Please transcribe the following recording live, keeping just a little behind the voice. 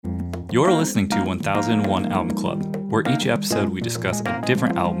You're listening to 1001 Album Club, where each episode we discuss a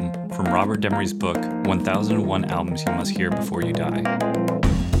different album from Robert Dimery's book, 1001 Albums You Must Hear Before You Die.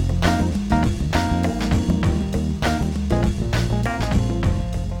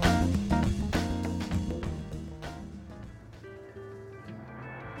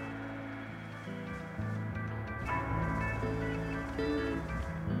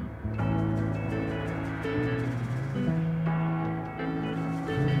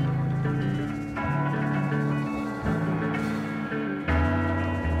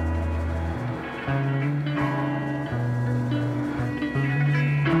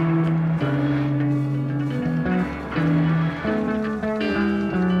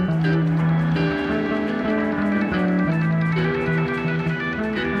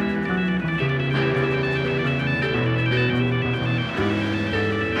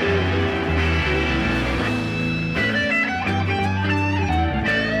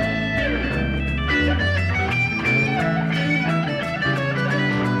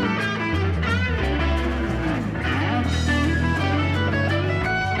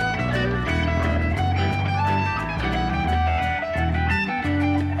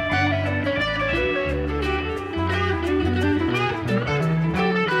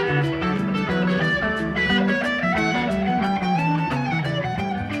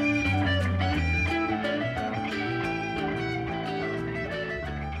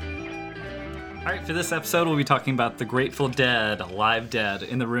 For this episode, we'll be talking about the Grateful Dead, Live Dead.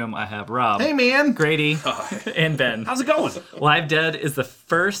 In the room, I have Rob. Hey, man. Grady. And Ben. How's it going? Live Dead is the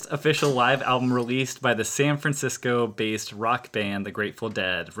first official live album released by the San Francisco-based rock band, the Grateful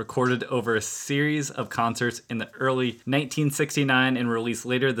Dead, recorded over a series of concerts in the early 1969 and released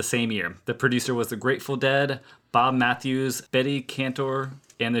later the same year. The producer was the Grateful Dead, Bob Matthews, Betty Cantor,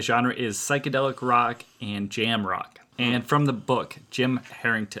 and the genre is psychedelic rock and jam rock. And from the book, Jim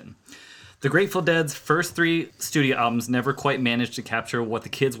Harrington. The Grateful Dead's first three studio albums never quite managed to capture what the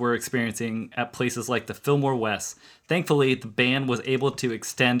kids were experiencing at places like the Fillmore West. Thankfully, the band was able to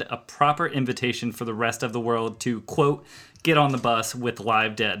extend a proper invitation for the rest of the world to, quote, get on the bus with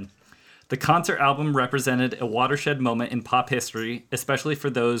Live Dead. The concert album represented a watershed moment in pop history, especially for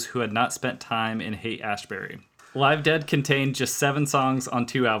those who had not spent time in Haight-Ashbury. Live Dead contained just 7 songs on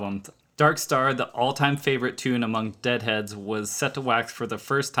 2 albums. Dark Star, the all-time favorite tune among Deadheads, was set to wax for the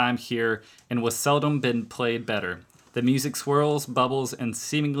first time here and was seldom been played better. The music swirls, bubbles, and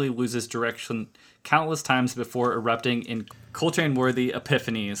seemingly loses direction countless times before erupting in Coltrane-worthy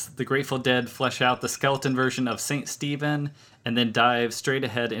epiphanies. The Grateful Dead flesh out the skeleton version of St. Stephen and then dive straight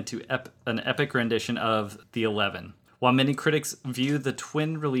ahead into an epic rendition of The 11. While many critics view the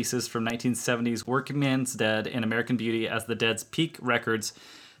twin releases from 1970's Workingman's Dead and American Beauty as the Dead's peak records,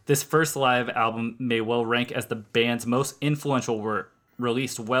 this first live album may well rank as the band's most influential work,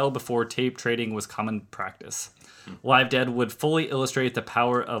 released well before tape trading was common practice. Live Dead would fully illustrate the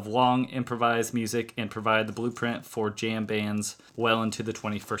power of long improvised music and provide the blueprint for jam bands well into the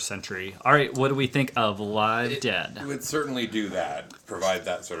 21st century. All right, what do we think of Live Dead? It would certainly do that, provide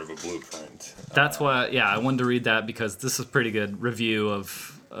that sort of a blueprint. That's why, I wanted to read that because this is a pretty good review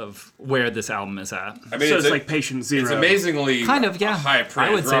of where this album is at. I mean, so it's like Patient Zero. It's amazingly kind of, yeah. High praise.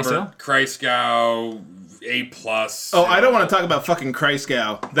 I would say so. Kreisgau, A+. Oh, I don't want to talk about fucking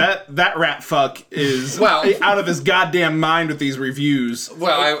Kreisgau. That rat fuck is out of his goddamn mind with these reviews.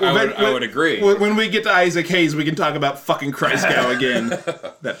 Well, I would agree. When we get to Isaac Hayes, we can talk about fucking Kreisgau again.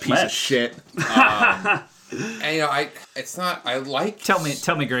 That piece of shit. And it's not. I like. Tell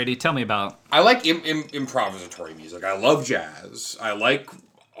me, Grady. Tell me about. I like improvisatory music. I love jazz. I like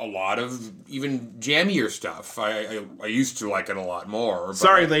a lot of even jammier stuff. I used to like it a lot more.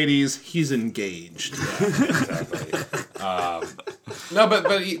 Sorry, ladies, he's engaged. Yeah, exactly. No, but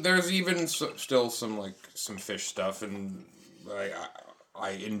there's even still some fish stuff, and I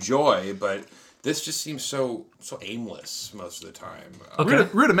enjoy. But this just seems so aimless most of the time. Okay.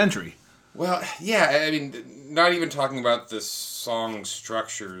 Rudimentary. Well, yeah, I mean, not even talking about the song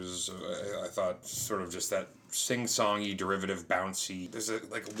structures, I thought sort of just that sing-songy, derivative, bouncy. There's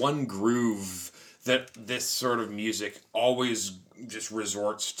one groove that this sort of music always just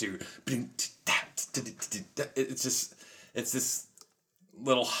resorts to. It's this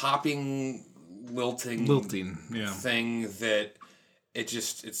little hopping, lilting thing that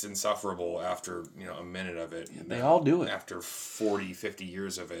it's insufferable after a minute of it. They all do it. After 40, 50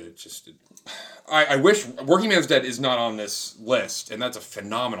 years of it, I wish Workingman's Dead is not on this list, and that's a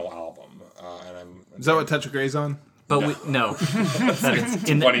phenomenal album. Is that what Touch of Grey's on? But no. That is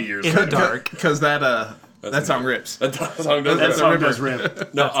in 20 years in the dark. Because that song rips. That song does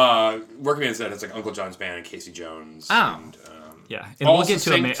rip. No, Workingman's Dead has Uncle John's Band and Casey Jones. Oh. And, Yeah, and All we'll get to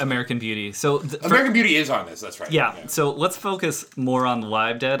succinct. American Beauty. So American Beauty is on this. That's right. yeah, so let's focus more on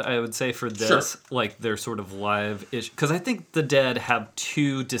Live Dead, I would say, for this. Sure. Like, their sort of live-ish... Because I think the Dead have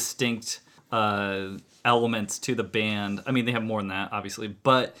two distinct elements to the band. I mean, they have more than that, obviously.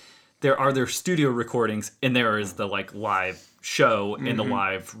 But there are their studio recordings, and there is the, like, live show and the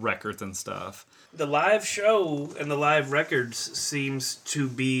live records and stuff. The live show and the live records seems to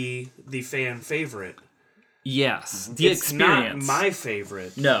be the fan favorite. Yes, the It's experience. not my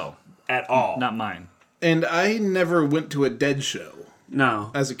favorite No, at all. not mine. And I never went to a Dead show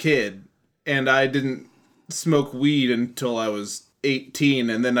No. as a kid, and I didn't smoke weed until I was 18,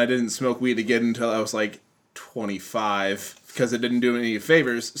 and then I didn't smoke weed again until I was like 25 because it didn't do me any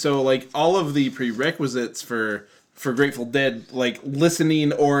favors. So like all of the prerequisites for Grateful Dead, like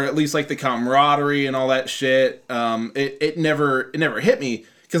listening or at least like the camaraderie and all that shit, it never hit me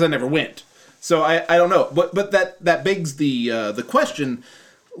because I never went. So I don't know, but that begs the question.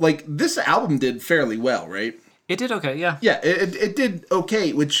 Like, this album did fairly well, right? It did okay, yeah. Yeah, it did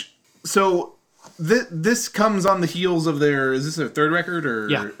okay. Which so this comes on the heels of their. Is this their third record or?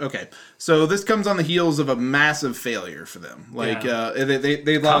 Yeah. Okay, so this comes on the heels of a massive failure for them. Like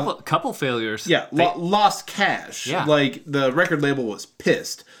they lost Couple failures. yeah lost cash. Yeah. Like the record label was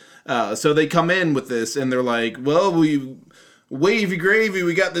pissed. So they come in with this and they're like, well, we. Wavy gravy,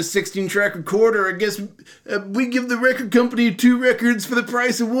 we got this 16-track recorder. I guess we give the record company 2 records for the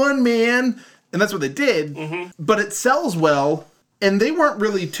price of 1, man. And that's what they did. Mm-hmm. But it sells well, and they weren't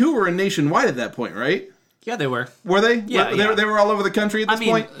really touring nationwide at that point, right? Yeah, they were. Were they? Yeah, They were all over the country at this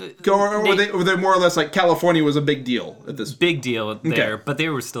point? Or were they more or less like California was a big deal at this point? Big deal there, but they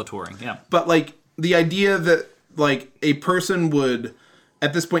were still touring, yeah. But like the idea that like a person would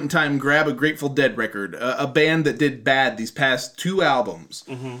at this point in time grab a Grateful Dead record, a band that did bad these past 2 albums,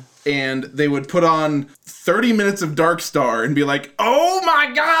 and they would put on 30 minutes of Dark Star and be like, oh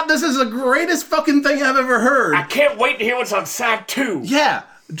my god, this is the greatest fucking thing I've ever heard. I can't wait to hear what's on side 2. Yeah,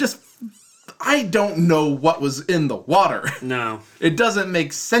 just I don't know what was in the water. No. It doesn't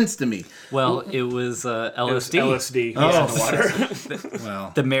make sense to me. Well, it was LSD. It was LSD. Oh. Yeah, the water.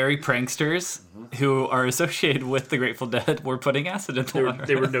 Well, The merry pranksters who are associated with the Grateful Dead were putting acid in the water.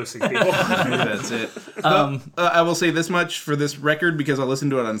 They were dosing people. maybe that's it. I will say this much for this record because I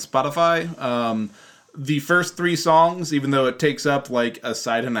listened to it on Spotify. The first 3 songs, even though it takes up like a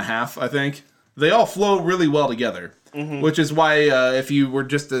side and a half, I think, they all flow really well together. Which is why if you were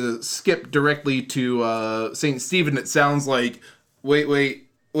just to skip directly to St. Stephen, it sounds like, wait,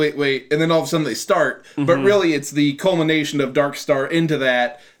 and then all of a sudden they start. But really it's the culmination of Dark Star into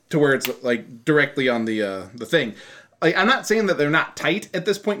that to where it's like directly on the thing. Like, I'm not saying that they're not tight at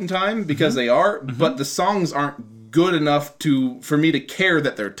this point in time, because they are, but the songs aren't good enough for me to care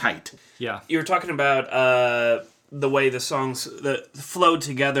that they're tight. Yeah. You were talking about the way the songs flowed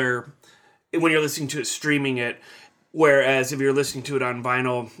together when you're listening to it, streaming it. Whereas if you're listening to it on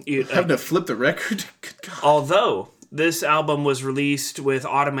vinyl, Having to flip the record? Good God. although this album was released with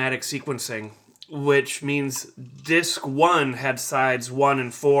automatic sequencing, which means disc 1 had sides 1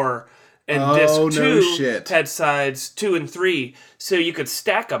 and 4, and disc 2 had sides 2 and 3, so you could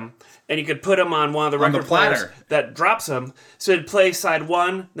stack them, and you could put them on one of the record players that drops them, so it'd play side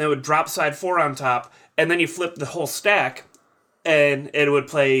 1, then it would drop side 4 on top, and then you flip the whole stack, and it would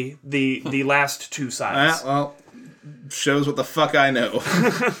play the last 2 sides. Well, shows what the fuck I know.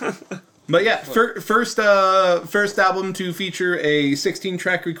 But yeah, first album to feature a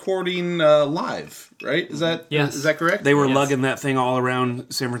 16-track recording live, right? Is that correct? They were lugging that thing all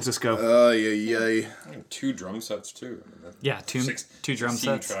around San Francisco. Yeah. 2 drum sets too. I mean, Yeah, two drum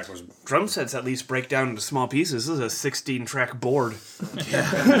sets. Track was Drum sets at least break down into small pieces. This is a 16-track board.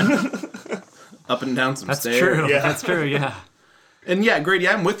 Up and down some That's stairs. true. Yeah. That's true, yeah. And yeah, Grady,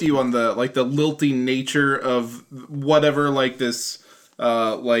 I'm with you on the lilting nature of whatever, like this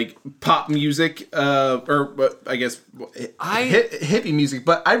like pop music, or I guess hippie music.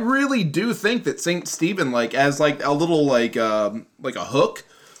 But I really do think that St. Stephen, like as like a little like a hook,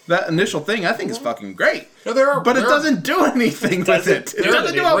 that initial thing, I think is fucking great. No, but it doesn't do anything with it. It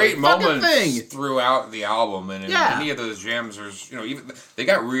doesn't do a great fucking moments thing. throughout the album, and in Yeah. any of those jams, there's even they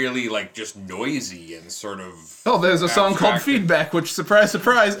got really like just noisy and sort of. Oh, there's a song called abstracted. Feedback, which, surprise,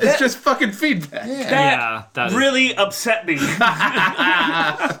 surprise, it's just fucking feedback. That really upset me.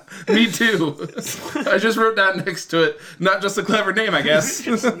 Me too. I just wrote down next to it, not just a clever name, I guess.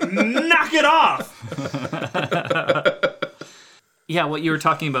 Knock it off! Yeah, what you were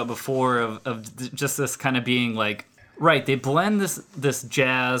talking about before of just this kind of being like, right, they blend this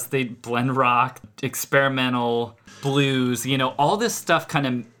jazz, they blend rock, experimental, blues, all this stuff kind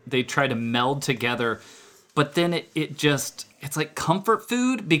of they try to meld together, but then it just it's like comfort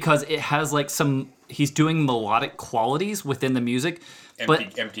food because it has like he's doing melodic qualities within the music.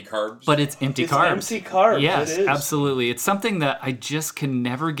 Empty carbs. But it's empty carbs. Empty carbs. Yes, absolutely. It's something that I just can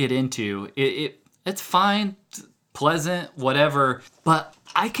never get into. It's fine, pleasant, whatever, but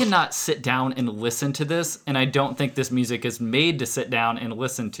I cannot sit down and listen to this, and I don't think this music is made to sit down and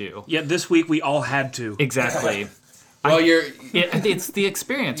listen to. Yeah, this week we all had to. Exactly. Well, it's the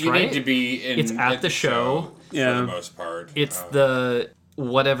experience, you right? need to be in. It's at the show. For the most part. It's the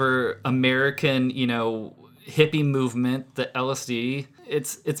whatever American, hippie movement, the LSD.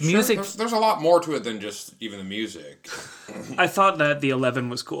 It's music. There's a lot more to it than just even the music. I thought that the 11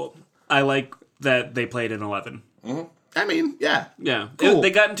 was cool. I like that they played in 11. Mm-hmm. I mean, yeah. Yeah. Cool.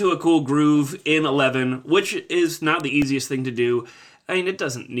 They got into a cool groove in 11, which is not the easiest thing to do. I mean, it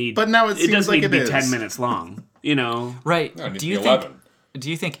doesn't need... But now it seems doesn't like need to it be is. 10 minutes long, Right. No, it needs Do to you be think... 11. Do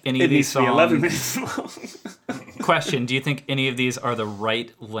you think any It of these needs to be 11 songs... minutes long. Question, do you think any of these are the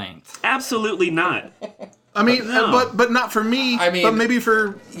right length? Absolutely not. I mean, No. but not for me. I mean, but maybe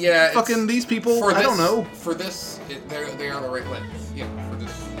for fucking these people. For I don't know. For this, they are the right length. Yeah, for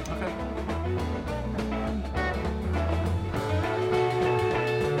this. Okay.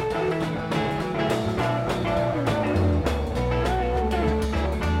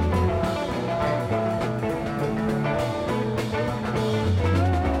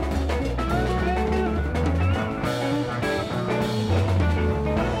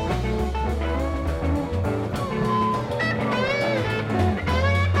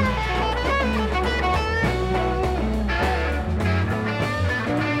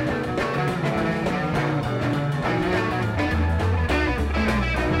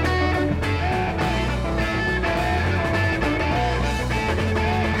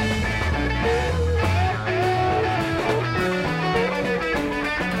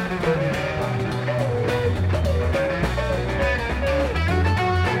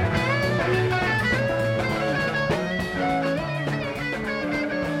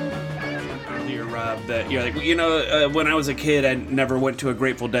 When I was a kid, I never went to a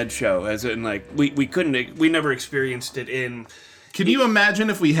Grateful Dead show. As in, like, we never experienced it in. Can you imagine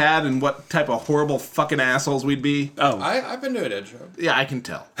if we had and what type of horrible fucking assholes we'd be? Oh, I've been to a Dead show. Yeah, I can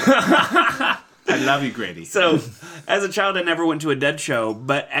tell. I love you, Grady. So, as a child, I never went to a Dead show,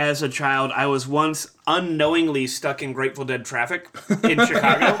 but as a child, I was once unknowingly stuck in Grateful Dead traffic in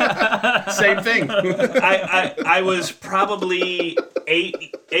Chicago. Same thing. I was probably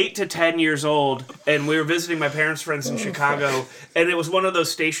 8 to 10 years old, and we were visiting my parents' friends in Chicago, and it was one of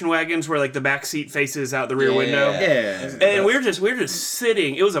those station wagons where like the back seat faces out the rear window. Yeah. And we were just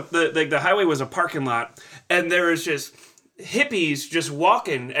sitting. It was the highway was a parking lot, and there was just hippies just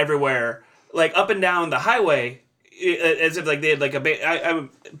walking everywhere, like up and down the highway, as if like they had like I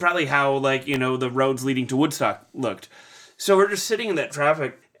probably how like the roads leading to Woodstock looked. So we're just sitting in that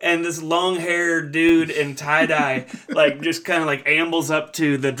traffic, and this long-haired dude in tie-dye like just kind of like ambles up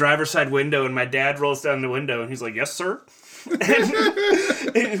to the driver's side window, and my dad rolls down the window, and he's like, "Yes, sir." And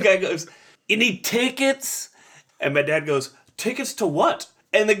this guy goes, "You need tickets?" And my dad goes, "Tickets to what?"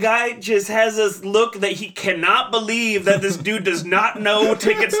 And the guy just has this look that he cannot believe that this dude does not know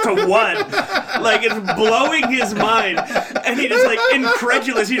tickets to what. Like, it's blowing his mind. And he just, like,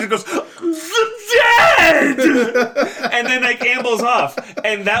 incredulous. He just goes, "Dead!" And then, like, ambles off.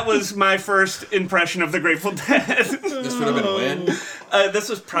 And that was my first impression of the Grateful Dead. This would have been when? This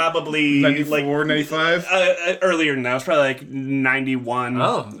was probably 94, 95? Earlier than that. It was probably like 91.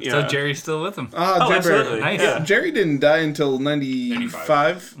 Oh, so Jerry's still with him. Oh, absolutely. Nice. Yeah, Jerry didn't die until 95.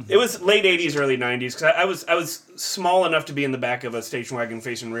 It was late 80s, early 90s, because I was small enough to be in the back of a station wagon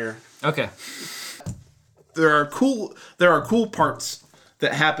facing rear. Okay. There are cool parts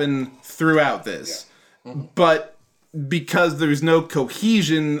that happen throughout this. Yeah. But because there's no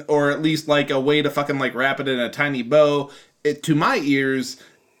cohesion, or at least like a way to fucking like wrap it in a tiny bow, to my ears,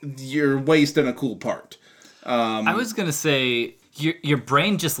 you're wasting a cool part. I was gonna say your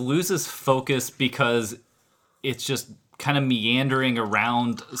brain just loses focus because it's just kind of meandering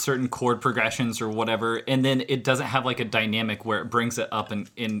around certain chord progressions or whatever, and then it doesn't have like a dynamic where it brings it up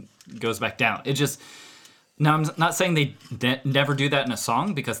and goes back down. It just... Now, I'm not saying they never do that in a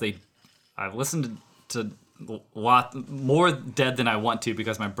song, because I've listened to a lot more Dead than I want to,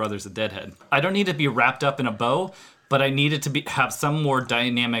 because my brother's a Deadhead. I don't need to be wrapped up in a bow, but I need it to have some more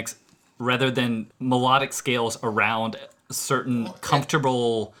dynamics rather than melodic scales around certain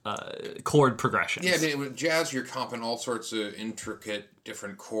comfortable chord progressions. Yeah, I mean, with jazz, you're comping all sorts of intricate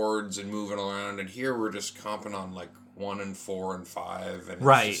different chords and moving around, and here we're just comping on like 1 and 4 and 5. And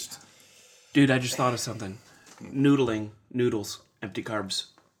right. Dude, I just thought of something. Noodles, empty carbs.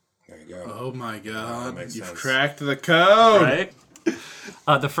 There you go. Oh my god. You've sense. cracked the code. Right?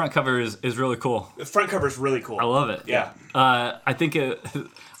 The front cover is really cool. The front cover is really cool. I love it. Yeah. I think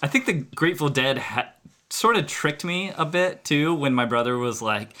the Grateful Dead sort of tricked me a bit too when my brother was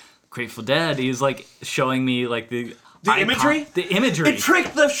like Grateful Dead. He was like showing me like the imagery. The imagery. It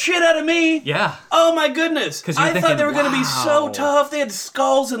tricked the shit out of me. Yeah. Oh my goodness. Because I thought they were going to be so wow. tough. They had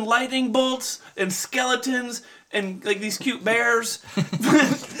skulls and lightning bolts and skeletons and like these cute bears.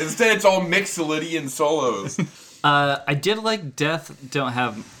 Instead, it's all Mixolydian solos. I did like Death Don't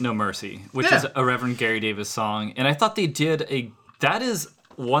Have No Mercy, which is a Reverend Gary Davis song. And I thought they did that is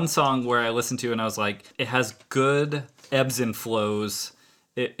one song where I listened to and I was like, it has good ebbs and flows.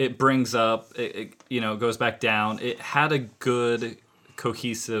 It brings up, it goes back down. It had a good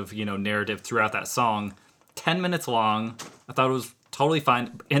cohesive, narrative throughout that song. 10 minutes long. I thought it was totally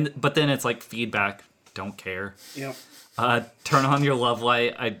fine. But then it's like feedback. Don't care. Yep. Turn On Your Love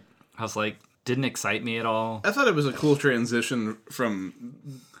Light. I was like, didn't excite me at all. I thought it was a cool transition from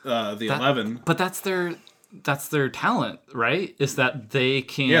the 11. But that's their talent, right? Is that they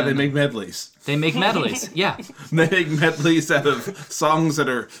can... Yeah, they make medleys. They make medleys, yeah. They make medleys out of songs that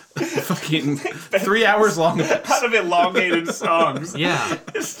are fucking 3 hours long. Out of elongated songs. Yeah.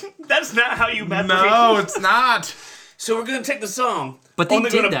 That's not how you medley. No, it's not. So we're going to take the song. But they only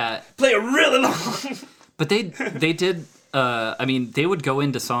did gonna that. Play it really long. But they did... they would go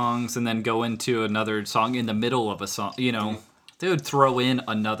into songs and then go into another song in the middle of a song, They would throw in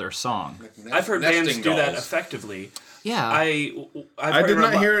another song. I've heard bands do that effectively. Yeah. I did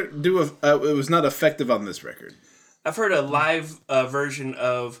not hear it do it was not effective on this record. I've heard a live version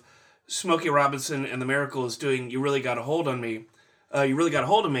of Smokey Robinson and the Miracles doing You Really Got a Hold on Me. You Really Got a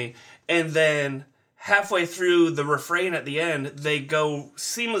Hold of Me. And then halfway through the refrain at the end, they go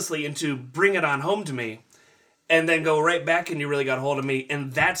seamlessly into Bring It On Home to Me. And then go right back and You Really Got a Hold of Me.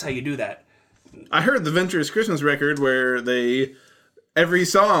 And that's how you do that. I heard the Ventures Christmas record where every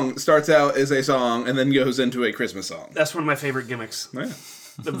song starts out as a song and then goes into a Christmas song. That's one of my favorite gimmicks. Yeah.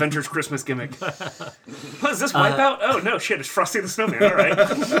 The Ventures Christmas gimmick. What is this, Wipeout? Oh, no, shit, it's Frosty the Snowman. All right.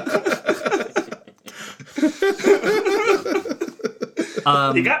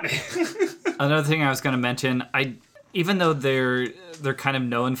 You got me. Another thing I was going to mention, even though they're kind of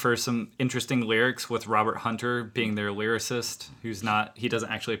known for some interesting lyrics with Robert Hunter being their lyricist, he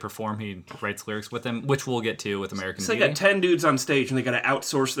doesn't actually perform, he writes lyrics with them, which we'll get to with American So Beauty. they got 10 dudes on stage and they got to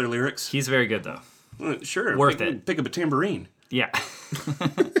outsource their lyrics? He's very good, though. Sure. Worth it. Pick up a tambourine. Yeah.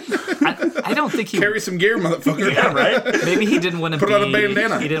 I don't think he... Carry some gear, motherfucker. Yeah, right? Maybe he didn't want to be... Put on a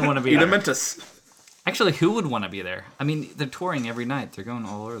bandana. He didn't want to be... Eat a Mentos. Actually, who would want to be there? I mean, they're touring every night. They're going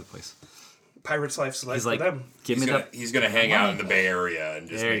all over the place. Pirate's Life's life He's for like, them. He's gonna hang out in the Bay Area and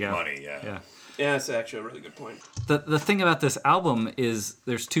just make money. Yeah. Yeah, that's actually a really good point. The thing about this album is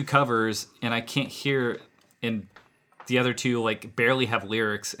there's 2 covers, and I can't hear... And the other 2, like, barely have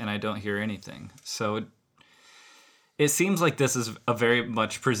lyrics, and I don't hear anything. So... It seems like this is a very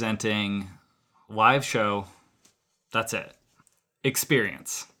much presenting live show. That's it.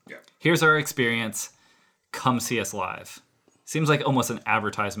 Experience. Yeah. Here's our experience. Come see us live. Seems like almost an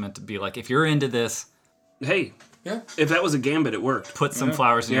advertisement to be like, if you're into this, Hey, Yeah. if that was a gambit, it worked. put some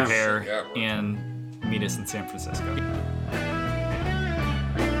flowers in your Yeah. hair Yeah, it worked. and meet us in San Francisco.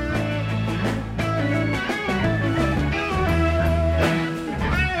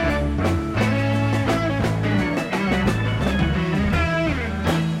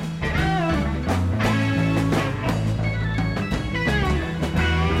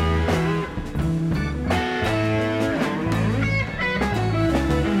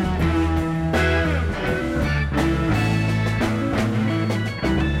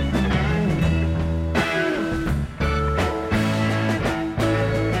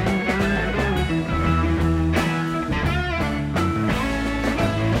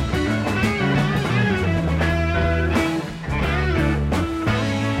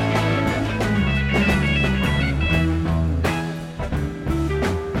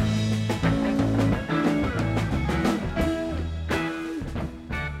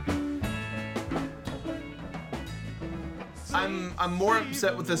 I'm more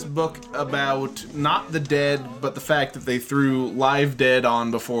upset with this book about not the Dead, but the fact that they threw Live Dead on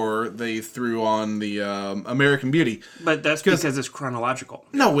before they threw on the American Beauty. But that's because it's chronological.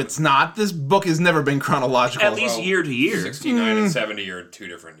 No, it's not. This book has never been chronological. At least year to year. 69 and 70 are 2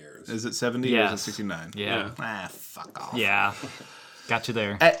 different years. Is it 70 or Yes. is it 69? Yeah. Ah, fuck off. Yeah. Got you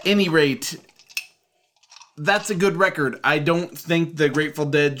there. At any rate, that's a good record. I don't think the Grateful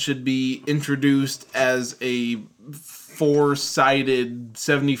Dead should be introduced as a 4-sided,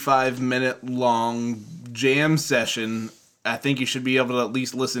 75-minute long jam session I think you should be able to at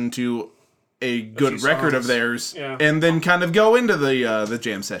least listen to a good record of theirs, yeah. and then kind of go into the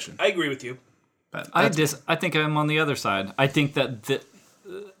jam session. I agree with you. But I think I'm on the other side. I think that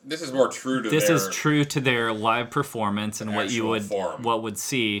this is more true to this is true to their live performance and what you would form. what would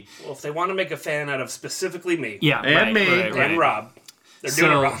see. Well, if they want to make a fan out of specifically me, Yeah, And me. and Rob, they're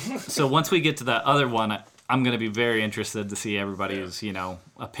doing it wrong. So once we get to that other one, I'm going to be very interested to see everybody's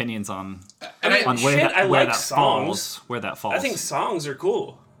opinions on where that falls. Where that falls. I think songs are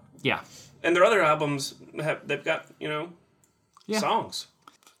cool, yeah. and their other albums they've got songs.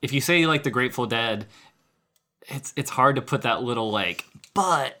 If you say you like the Grateful Dead, it's hard to put that little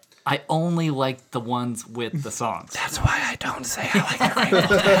but I only like the ones with the songs. That's why I don't say I like the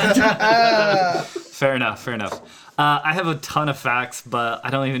Grateful Dead. Fair enough. I have a ton of facts, but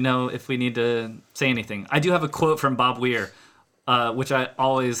I don't even know if we need to say anything. I do have a quote from Bob Weir, which I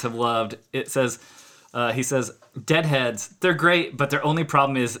always have loved. It says, he says, "Deadheads, they're great, but their only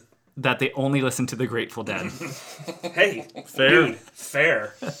problem is that they only listen to the Grateful Dead." Hey, Fair. dude,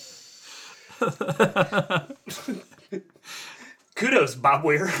 fair. Kudos, Bob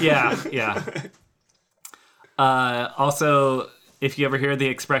Weir. Yeah. Also, if you ever hear the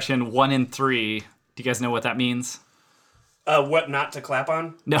expression 1 in 3, do you guys know what that means? What not to clap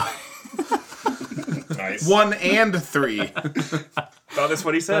on? No. Nice. 1 and 3. Oh, that's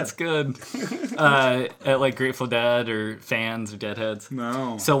what he said. That's good. At Grateful Dead or fans or Deadheads.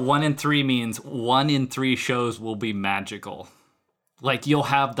 No. So 1 in 3 means 1 in 3 shows will be magical. You'll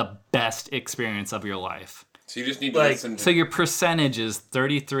have the best experience of your life. So you just need to listen to... So your percentage is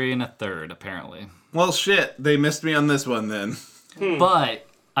 33 1/3, apparently. Well, shit. They missed me on this one then. But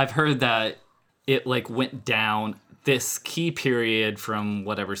I've heard that it went down. This key period from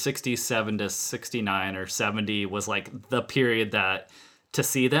 67 to 69 or 70 was the period that to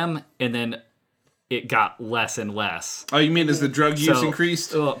see them, and then it got less and less. Oh, you mean as the drug use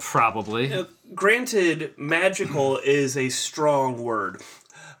increased? Probably. Granted, magical is a strong word,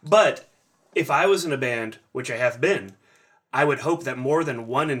 but if I was in a band, which I have been, I would hope that more than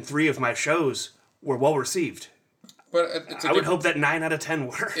 1 in 3 of my shows were well received. But I would hope that 9 out of 10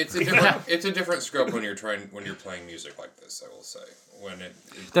 were. It's a different scope when you're playing music like this. I will say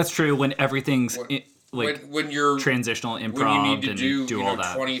That's true. When everything's when you're transitional improv, when you need to and do all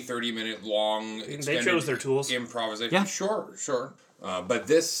that 20-30 minute long they chose their tools. Improvisation. Yeah. Sure. But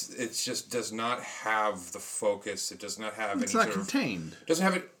this, it just does not have the focus. It does not have It's any not sort contained. of... Doesn't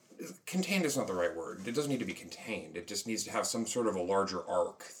have it... Contained is not the right word. It doesn't need to be contained. It just needs to have some sort of a larger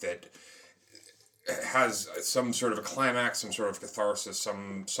arc that has some sort of a climax, some sort of catharsis,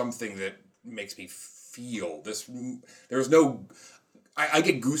 something that makes me feel this. There's no... I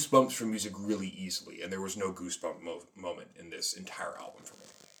get goosebumps from music really easily, and there was no goosebump moment in this entire album for me.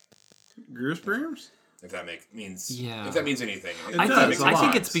 Goosebumps? If that means anything. I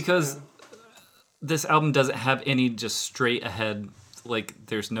think it's because this album doesn't have any just straight ahead.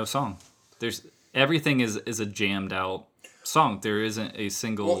 There's no song. Everything is a jammed out song. There isn't a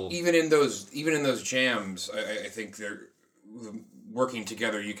single. Well, even in those jams, I think they're working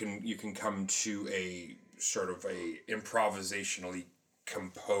together. You can come to a sort of a improvisationally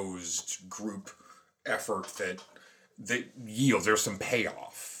composed group effort that yields. There's some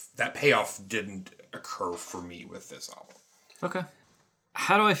payoff. That payoff didn't occur for me with this album. Okay.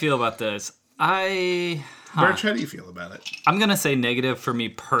 How do I feel about this? Birch, how do you feel about it? I'm going to say negative for me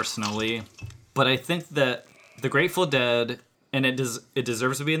personally, but I think that the Grateful Dead, and it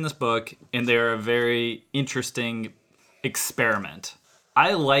deserves to be in this book, and they're a very interesting experiment.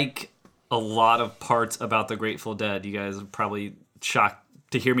 I like a lot of parts about the Grateful Dead. You guys are probably shocked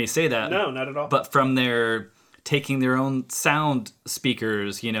to hear me say that. No, not at all. But from their taking their own sound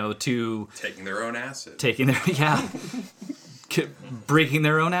speakers, to... Taking their own acid. Breaking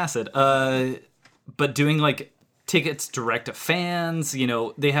their own acid. But doing tickets direct to fans,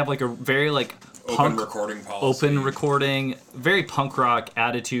 they have a very open recording policy. Open recording, very punk rock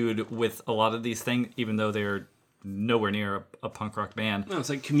attitude with a lot of these things, even though they're nowhere near a punk rock band. No,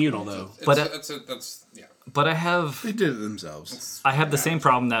 it's communal though. But I have... They did it themselves. I have the same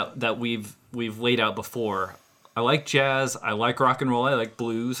problem that we've laid out before. I like jazz, I like rock and roll, I like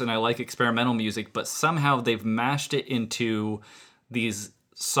blues, and I like experimental music, but somehow they've mashed it into these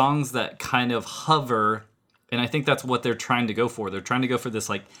songs that kind of hover, and I think that's what they're trying to go for. They're trying to go for this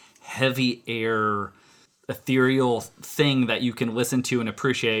heavy air, ethereal thing that you can listen to and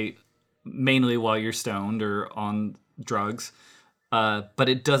appreciate mainly while you're stoned or on drugs, but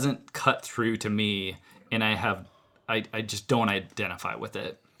it doesn't cut through to me, and I just don't identify with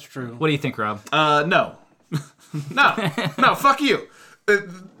it. It's true. What do you think, Rob? No. No, fuck you.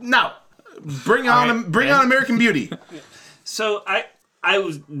 No. Bring on American Beauty. So I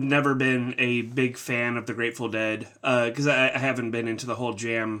was never been a big fan of the Grateful Dead because I haven't been into the whole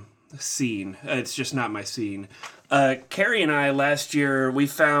jam scene. It's just not my scene. Carrie and I last year we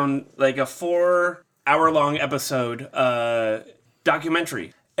found like a 4-hour-long episode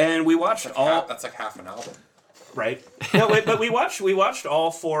documentary, and we watched that's like half an album. Right. No, but we watched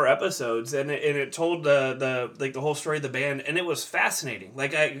all 4 episodes, and it told the whole story of the band, and it was fascinating.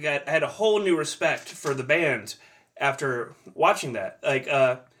 Like I had a whole new respect for the band after watching that. Like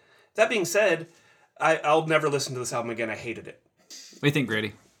that being said, I'll never listen to this album again. I hated it. What do you think,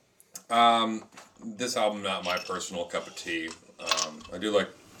 Grady? This album not my personal cup of tea. I do like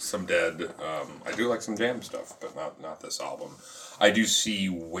some Dead. I do like some Jam stuff, but not this album. I do see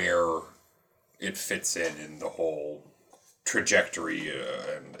where it fits in the whole trajectory,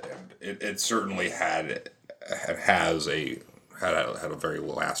 and it certainly had a very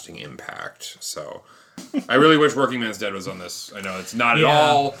lasting impact. So I really wish Working Man's Dead was on this. I know it's not at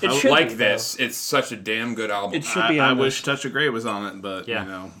all like this. It's such a damn good album. It should be on I wish Touch of Grey was on it, but you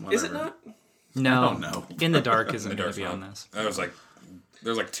know, whatever. Is it not? No. I don't know. In the Dark isn't going to be on this. I was like,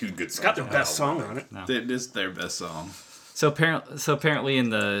 there's like 2 good songs. It's got their best song on it. No. It is their best song. So apparently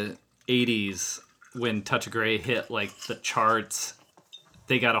in the 80s, when Touch of Grey hit like the charts,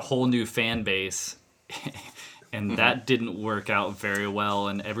 they got a whole new fan base, and that didn't work out very well.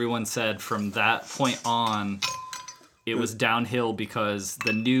 And everyone said from that point on, it was downhill because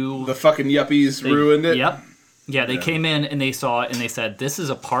the fucking yuppies ruined it. Yep. Yeah, they came in and they saw it and they said, "This is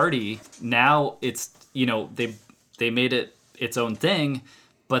a party." Now it's they made it its own thing,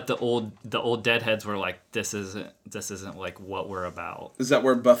 but the old Deadheads were like, "This isn't like what we're about." Is that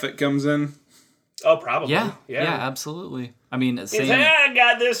where Buffett comes in? Oh, probably. Yeah, absolutely. I mean, I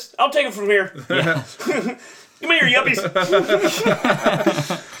got this. I'll take it from here. Yeah. Come here, yuppies.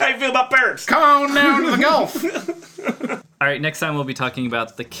 How you feel about parrots? Come on down to the Gulf. All right, next time we'll be talking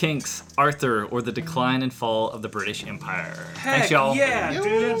about the Kinks, Arthur, or the decline and fall of the British Empire. Heck, Thanks, y'all. Yeah,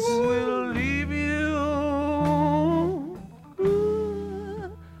 dude.